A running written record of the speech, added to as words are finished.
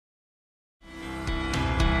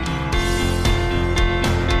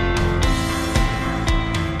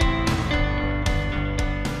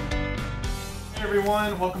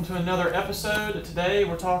everyone. Welcome to another episode. Today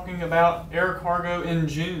we're talking about air cargo in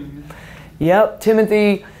June. Yep,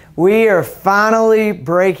 Timothy, we are finally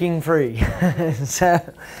breaking free. So,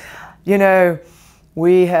 you know,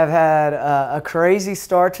 we have had a crazy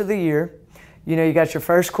start to the year. You know, you got your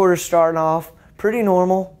first quarter starting off pretty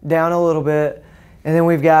normal, down a little bit, and then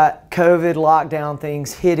we've got COVID lockdown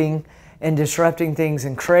things hitting and disrupting things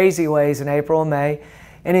in crazy ways in April and May.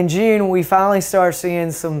 And in June, we finally start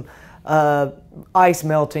seeing some ice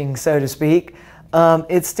melting, so to speak.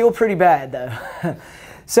 It's still pretty bad though.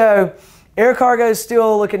 So air cargo is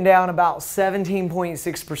still looking down about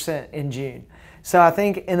 17.6% in June. So I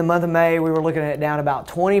think in the month of May, we were looking at down about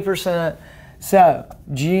 20%. So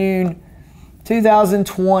June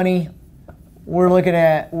 2020,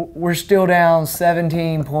 we're still down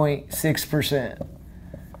 17.6%.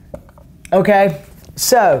 Okay,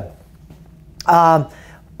 so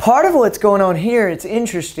part of what's going on here, it's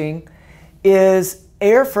interesting, is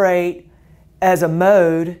air freight as a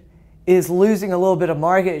mode is losing a little bit of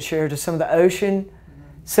market share to some of the ocean.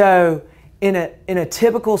 So in a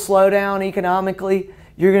typical slowdown economically,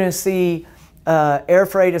 you're going to see air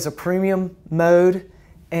freight as a premium mode,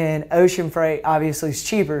 and ocean freight obviously is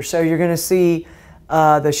cheaper. So you're going to see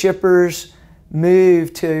the shippers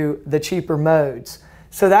move to the cheaper modes.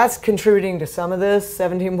 So that's contributing to some of this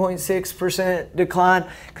 17.6% decline,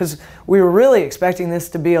 because we were really expecting this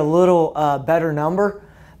to be a little better number,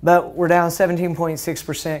 but we're down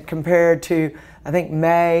 17.6% compared to, I think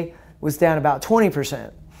May was down about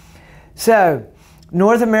 20%. So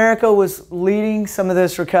North America was leading some of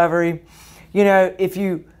this recovery. You know, if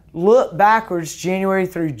you look backwards, January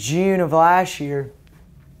through June of last year,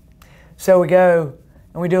 so we go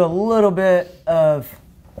and we do a little bit of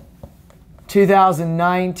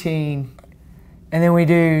 2019, and then we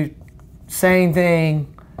do same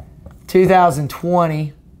thing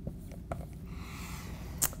 2020.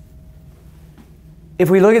 If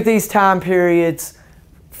we look at these time periods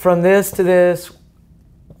from this to this,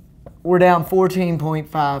 we're down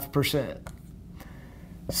 14.5%.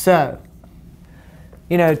 So,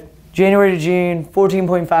 you know, January to June,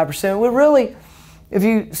 14.5%. We're really, if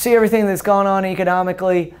you see everything that's gone on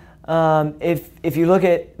economically, if you look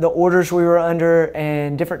at the orders we were under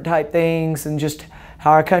and different type things and just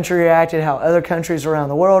how our country reacted, how other countries around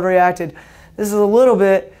the world reacted, this is a little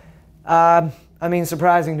bit,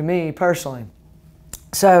 surprising to me personally.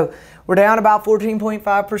 So we're down about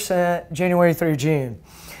 14.5% January through June.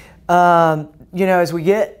 You know, as we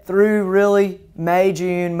get through really May,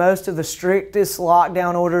 June, most of the strictest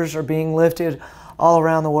lockdown orders are being lifted all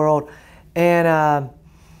around the world. And,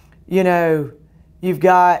 you know, you've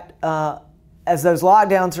got, as those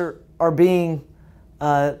lockdowns are being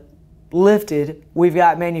lifted, we've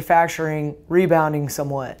got manufacturing rebounding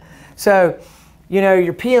somewhat. So, you know,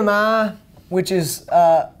 your PMI, which is,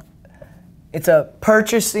 it's a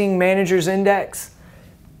purchasing managers index.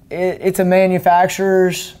 It's a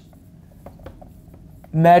manufacturer's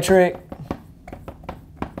metric.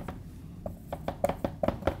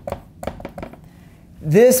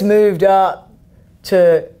 This moved up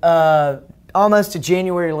to almost to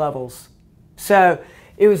January levels. So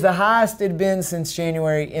it was the highest it had been since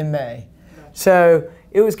January in May. So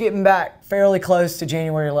it was getting back fairly close to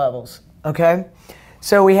January levels, okay?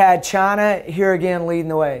 So we had China here again leading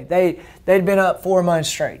the way. They'd been up 4 months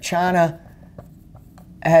straight. China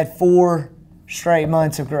had 4 straight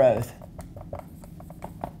months of growth.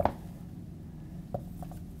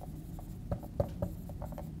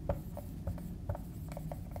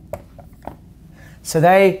 So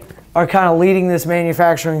they are kind of leading this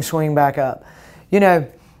manufacturing swing back up. You know,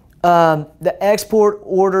 the export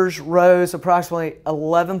orders rose approximately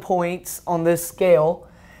 11 points on this scale,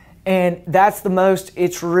 and that's the most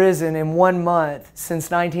it's risen in 1 month since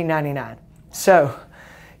 1999. So,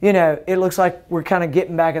 you know, it looks like we're kind of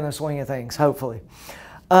getting back in the swing of things, hopefully.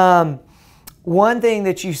 One thing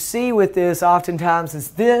that you see with this oftentimes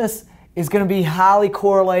is this is going to be highly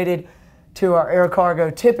correlated to our air cargo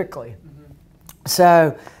typically.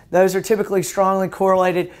 So those are typically strongly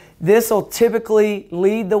correlated. This will typically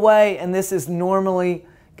lead the way, and this is normally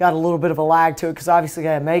got a little bit of a lag to it because obviously they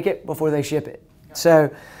got to make it before they ship it.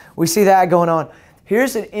 So we see that going on.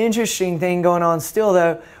 Here's an interesting thing going on still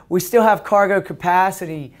though. We still have cargo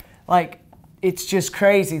capacity. Like, it's just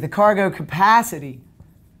crazy. The cargo capacity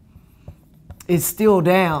is still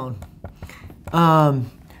down.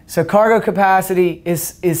 So cargo capacity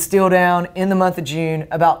is still down in the month of June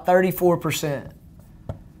about 34%.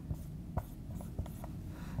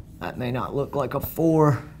 That may not look like a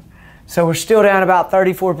 4. So we're still down about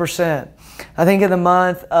 34%. I think in the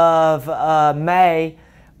month of May,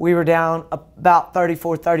 we were down about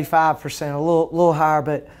 34, 35%, a little higher,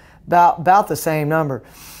 but about the same number.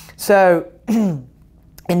 So in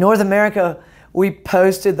North America, we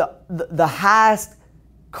posted the highest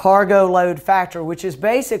cargo load factor, which is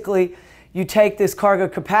basically you take this cargo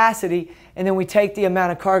capacity and then we take the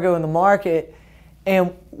amount of cargo in the market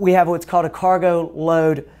and we have what's called a cargo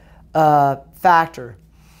load factor.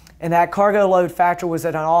 And that cargo load factor was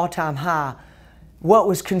at an all-time high. What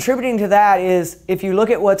was contributing to that is, if you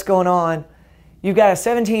look at what's going on, you've got a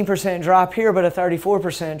 17% drop here, but a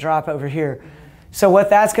 34% drop over here. So what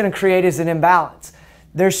that's going to create is an imbalance.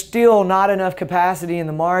 There's still not enough capacity in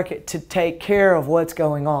the market to take care of what's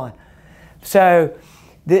going on. So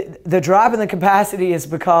the drop in the capacity is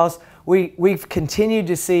because we've continued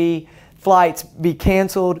to see flights be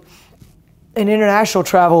canceled, and international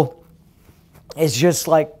travel is just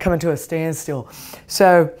like coming to a standstill.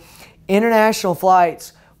 So international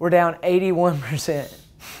flights were down 81%.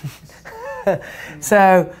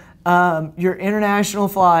 So your international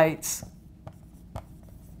flights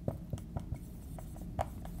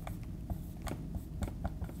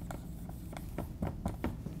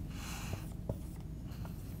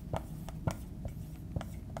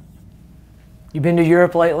You been to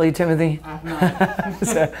Europe lately, Timothy? I've not.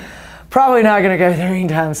 So, probably not going to go there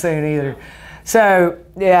anytime soon either. So,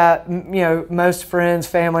 yeah, you know, most friends,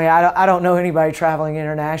 family, I don't know anybody traveling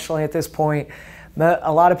internationally at this point.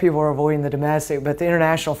 A lot of people are avoiding the domestic, but the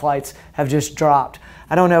international flights have just dropped.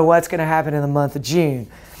 I don't know what's going to happen in the month of June.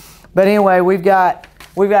 But anyway, we've got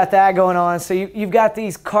that going on. So you've got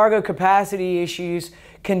these cargo capacity issues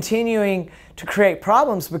continuing to create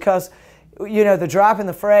problems because, you know, the drop in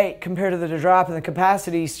the freight compared to the drop in the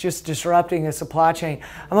capacity is just disrupting the supply chain.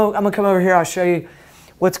 I'm gonna come over here. I'll show you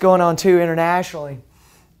what's going on too internationally.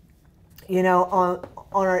 You know, on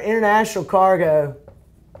our international cargo,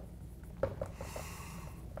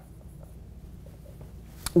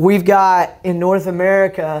 we've got in North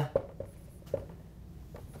America,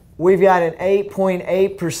 we've got an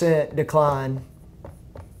 8.8% decline,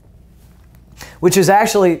 which is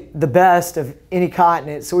actually the best of any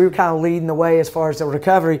continent. So we were kind of leading the way as far as the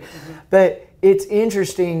recovery. Mm-hmm. But it's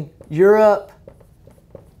interesting, Europe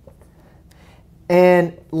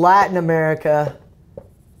and Latin America,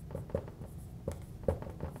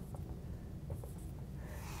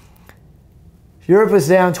 Europe was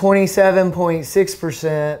down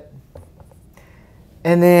 27.6%,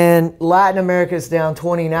 and then Latin America is down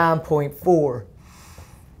 29.4%.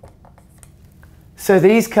 So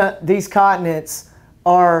these continents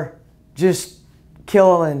are just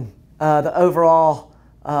killing the overall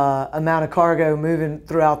amount of cargo moving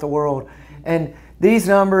throughout the world. And these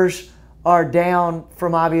numbers are down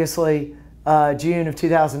from obviously June of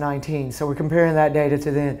 2019. So we're comparing that data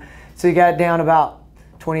to then. So you got down about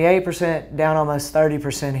 28%, down almost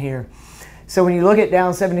 30% here. So when you look at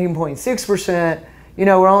down 17.6%, you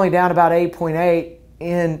know, we're only down about 8.8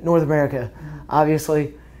 in North America.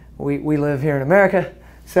 Obviously, we live here in America,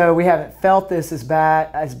 so we haven't felt this as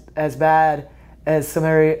bad as some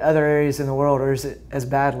other areas in the world, or is it as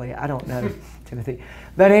badly? I don't know, Timothy.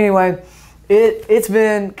 But anyway, it's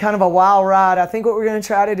been kind of a wild ride. I think what we're going to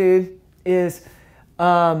try to do is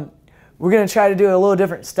we're going to try to do a little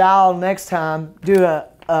different style next time, do a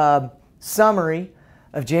summary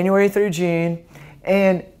of January through June,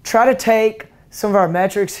 and try to take some of our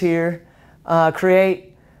metrics here, create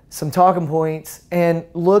some talking points, and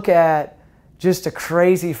look at just a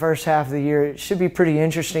crazy first half of the year. It should be pretty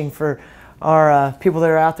interesting for our people that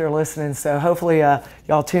are out there listening. So hopefully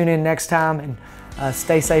y'all tune in next time and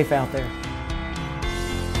stay safe out there.